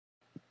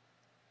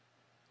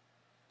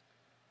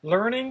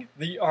Learning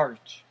the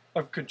art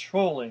of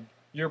controlling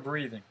your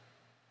breathing.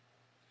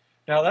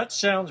 Now that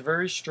sounds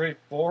very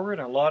straightforward.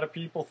 A lot of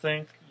people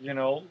think,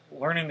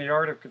 learning the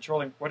art of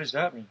controlling, what does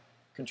that mean?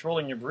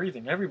 Controlling your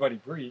breathing. Everybody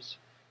breathes.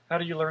 How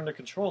do you learn to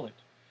control it?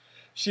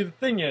 See, the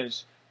thing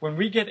is, when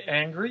we get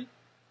angry,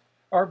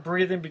 our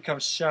breathing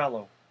becomes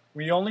shallow.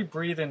 We only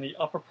breathe in the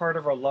upper part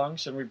of our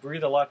lungs and we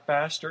breathe a lot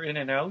faster in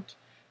and out.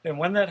 And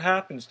when that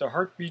happens, the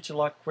heart beats a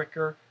lot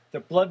quicker,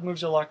 the blood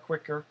moves a lot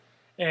quicker,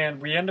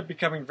 and we end up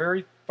becoming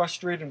very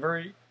frustrated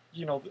and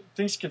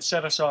things can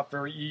set us off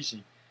very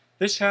easy.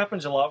 This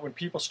happens a lot when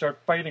people start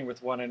fighting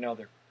with one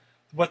another.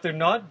 What they're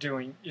not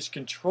doing is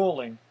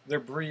controlling their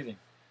breathing.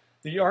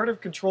 The art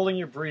of controlling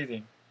your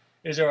breathing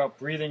is about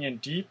breathing in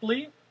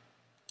deeply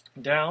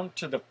down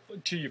till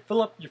you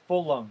fill up your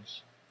full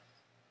lungs.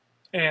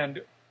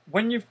 And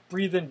when you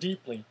breathe in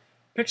deeply,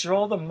 picture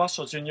all the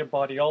muscles in your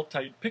body all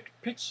tight.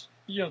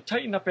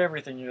 Tighten up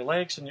everything, your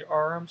legs and your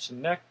arms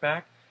and neck,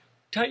 back.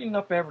 Tighten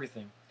up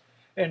everything.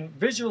 And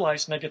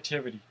visualize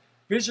negativity.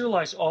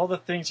 Visualize all the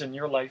things in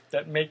your life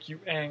that make you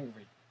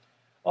angry.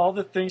 All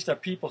the things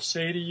that people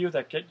say to you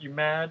that get you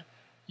mad.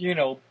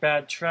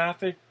 Bad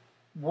traffic,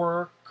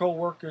 work,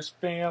 co-workers,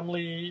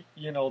 family,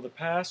 the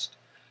past.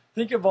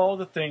 Think of all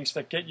the things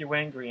that get you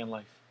angry in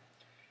life.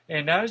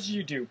 And as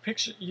you do,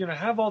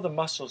 have all the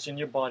muscles in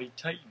your body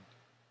tightened.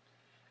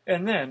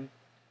 And then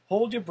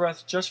hold your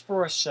breath just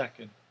for a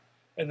second,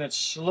 and then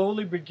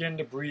slowly begin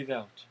to breathe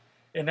out.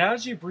 And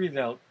as you breathe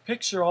out,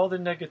 picture all the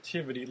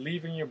negativity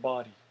leaving your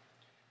body.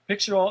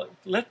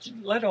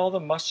 Let all the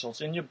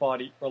muscles in your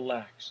body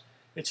relax.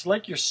 It's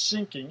like you're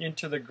sinking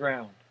into the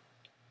ground.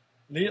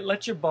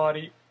 Let your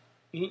body,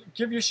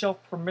 give yourself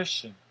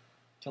permission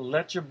to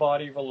let your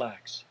body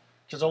relax.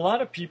 Because a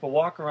lot of people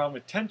walk around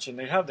with tension.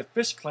 They have the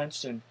fist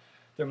clenched and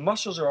their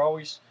muscles are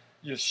always,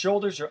 your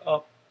shoulders are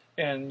up,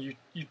 and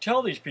you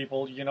tell these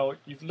people, you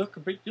look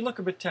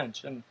a bit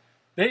tense, and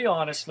they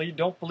honestly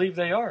don't believe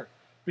they are,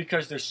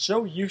 because they're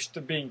so used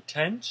to being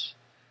tense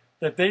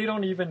that they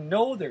don't even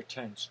know they're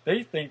tense.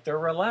 They think they're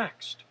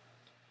relaxed.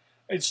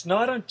 It's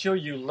not until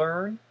you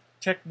learn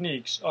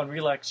techniques on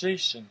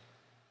relaxation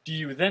do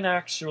you then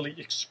actually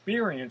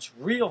experience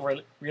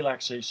real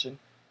relaxation,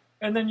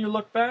 and then you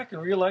look back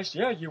and realize,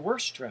 yeah, you were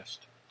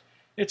stressed.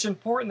 It's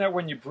important that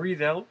when you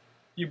breathe out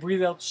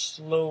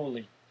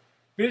slowly.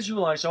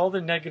 Visualize all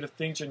the negative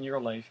things in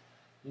your life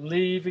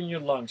leaving your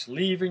lungs,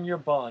 leaving your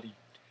body.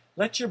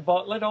 Let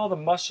all the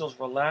muscles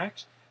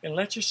relax and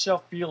let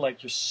yourself feel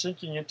like you're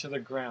sinking into the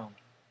ground.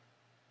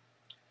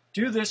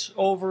 Do this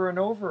over and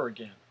over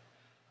again.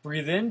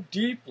 Breathe in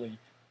deeply,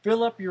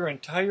 fill up your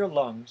entire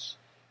lungs,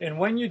 and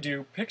when you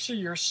do, picture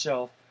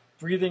yourself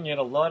breathing in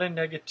a lot of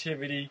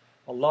negativity,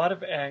 a lot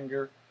of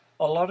anger,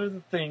 a lot of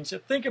the things.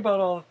 Think about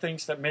all the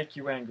things that make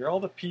you angry,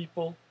 all the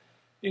people,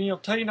 and you'll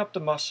tighten up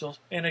the muscles,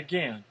 and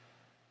again,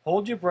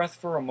 hold your breath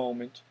for a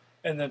moment,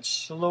 and then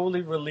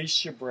slowly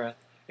release your breath.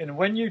 And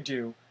when you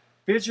do,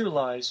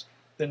 visualize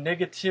the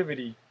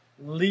negativity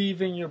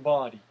leaving your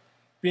body,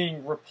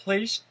 being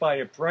replaced by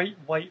a bright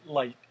white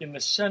light in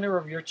the center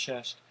of your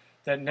chest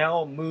that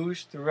now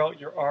moves throughout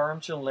your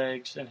arms and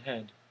legs and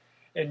head.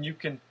 And you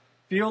can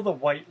feel the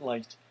white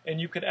light,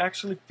 and you can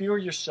actually feel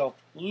yourself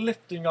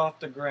lifting off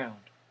the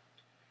ground.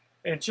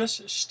 And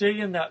just stay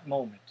in that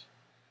moment.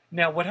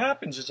 Now, what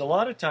happens is a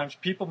lot of times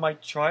people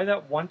might try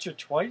that once or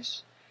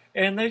twice,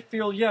 and they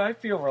feel, yeah, I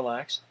feel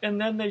relaxed, and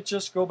then they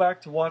just go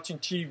back to watching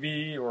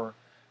TV or,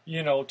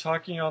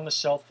 talking on the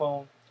cell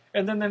phone,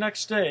 and then the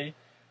next day,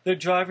 they're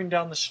driving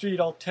down the street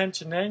all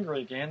tense and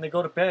angry again. They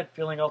go to bed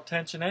feeling all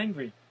tense and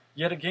angry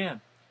yet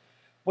again.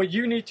 What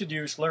you need to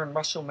do is learn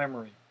muscle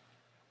memory.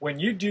 When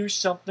you do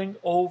something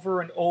over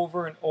and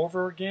over and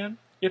over again,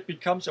 it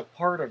becomes a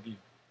part of you.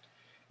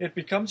 It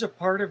becomes a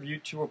part of you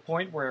to a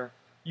point where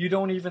you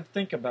don't even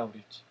think about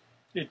it.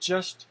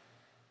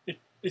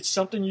 It's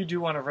something you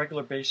do on a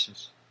regular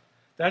basis.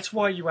 That's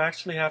why you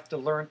actually have to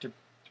learn to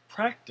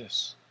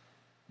practice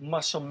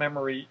muscle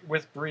memory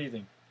with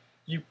breathing.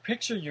 You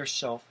picture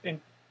yourself,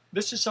 and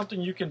this is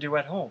something you can do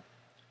at home.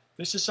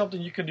 This is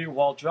something you can do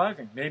while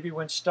driving, maybe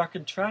when stuck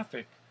in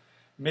traffic,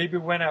 maybe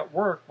when at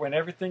work, when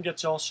everything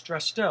gets all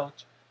stressed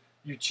out,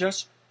 you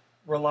just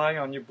rely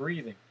on your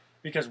breathing.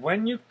 Because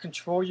when you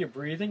control your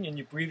breathing and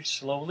you breathe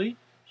slowly,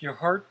 your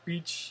heart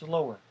beats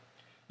slower.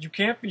 You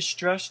can't be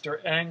stressed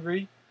or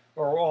angry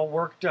or all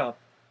worked up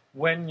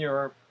when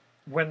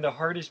the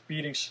heart is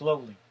beating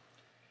slowly.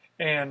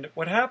 And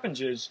what happens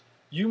is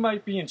you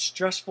might be in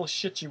stressful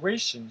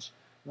situations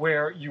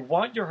where you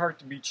want your heart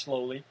to beat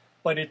slowly,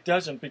 but it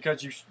doesn't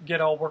because you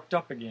get all worked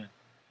up again.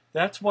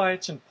 That's why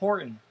it's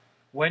important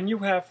when you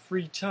have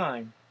free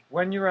time,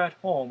 when you're at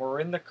home or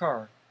in the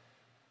car,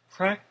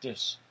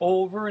 practice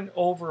over and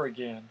over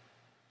again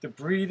the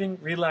breathing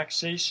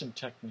relaxation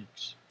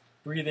techniques.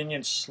 Breathing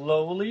in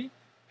slowly,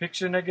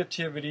 picture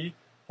negativity,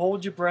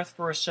 hold your breath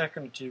for a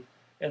second or two,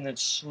 and then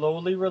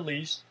slowly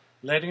release,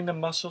 letting the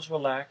muscles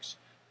relax,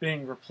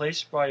 being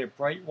replaced by a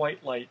bright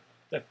white light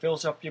that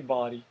fills up your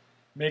body,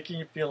 making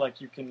you feel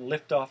like you can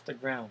lift off the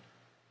ground.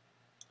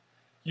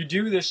 You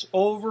do this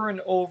over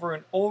and over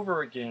and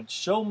over again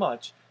so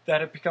much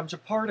that it becomes a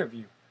part of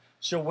you.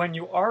 So when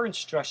you are in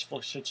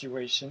stressful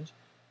situations,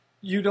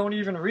 you don't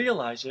even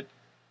realize it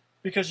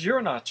because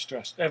you're not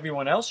stressed.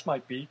 Everyone else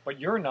might be, but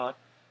you're not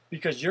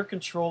because you're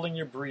controlling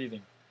your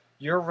breathing.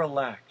 You're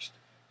relaxed.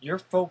 You're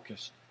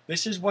focused.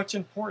 This is what's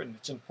important.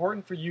 It's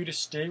important for you to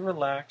stay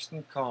relaxed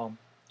and calm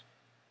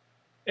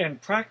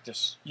and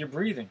practice your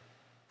breathing.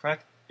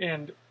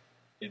 And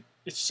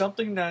it's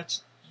something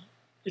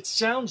it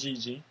sounds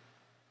easy.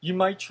 You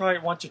might try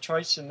it once or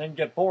twice and then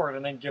get bored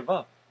and then give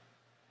up.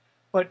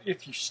 But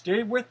if you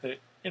stay with it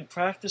and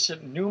practice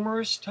it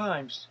numerous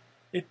times,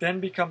 it then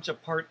becomes a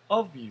part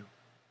of you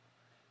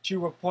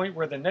to a point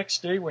where the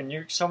next day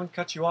when someone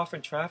cuts you off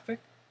in traffic,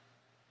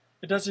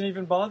 it doesn't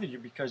even bother you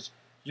because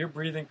you're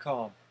breathing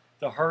calm.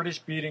 The heart is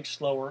beating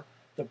slower.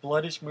 The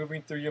blood is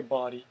moving through your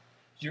body.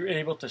 You're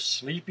able to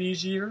sleep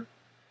easier.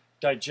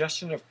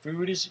 Digestion of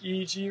food is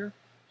easier.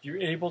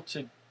 You're able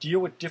to deal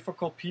with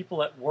difficult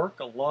people at work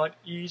a lot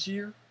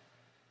easier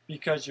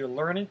because you're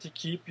learning to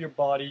keep your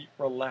body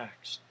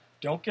relaxed.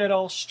 Don't get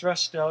all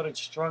stressed out and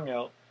strung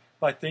out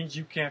by things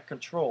you can't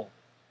control.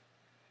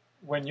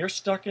 When you're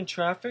stuck in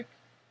traffic,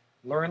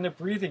 learn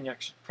the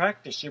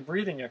practice your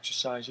breathing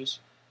exercises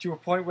to a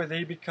point where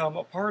they become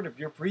a part of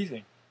your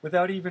breathing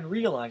without even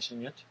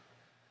realizing it,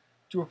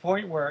 to a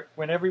point where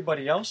when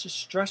everybody else is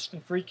stressed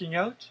and freaking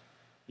out,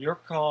 you're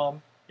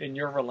calm and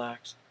you're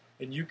relaxed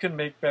and you can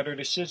make better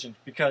decisions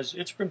because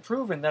it's been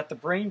proven that the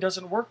brain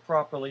doesn't work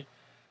properly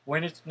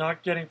when it's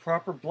not getting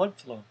proper blood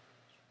flow.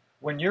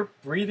 When you're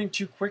breathing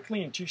too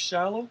quickly and too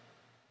shallow,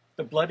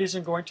 the blood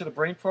isn't going to the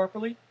brain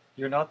properly,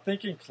 you're not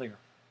thinking clear.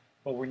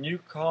 But when you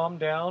calm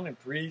down and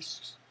breathe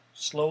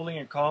slowly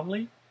and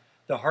calmly,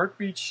 the heart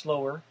beats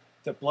slower,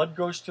 the blood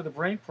goes to the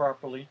brain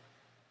properly,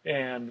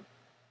 and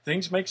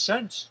things make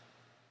sense.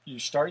 You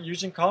start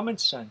using common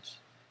sense,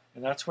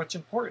 and that's what's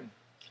important.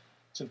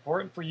 It's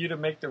important for you to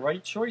make the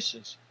right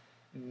choices.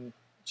 And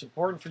it's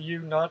important for you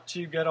not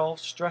to get all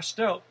stressed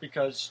out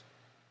because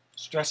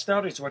stressed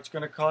out is what's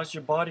going to cause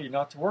your body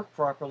not to work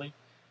properly,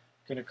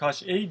 going to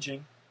cause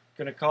aging,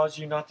 going to cause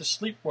you not to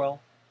sleep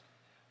well.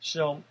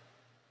 So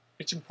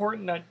it's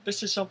important that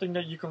this is something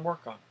that you can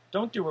work on.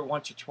 Don't do it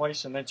once or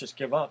twice and then just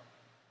give up.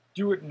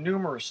 Do it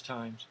numerous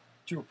times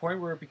to a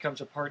point where it becomes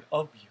a part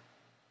of you.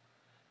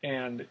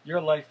 And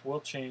your life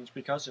will change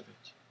because of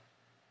it.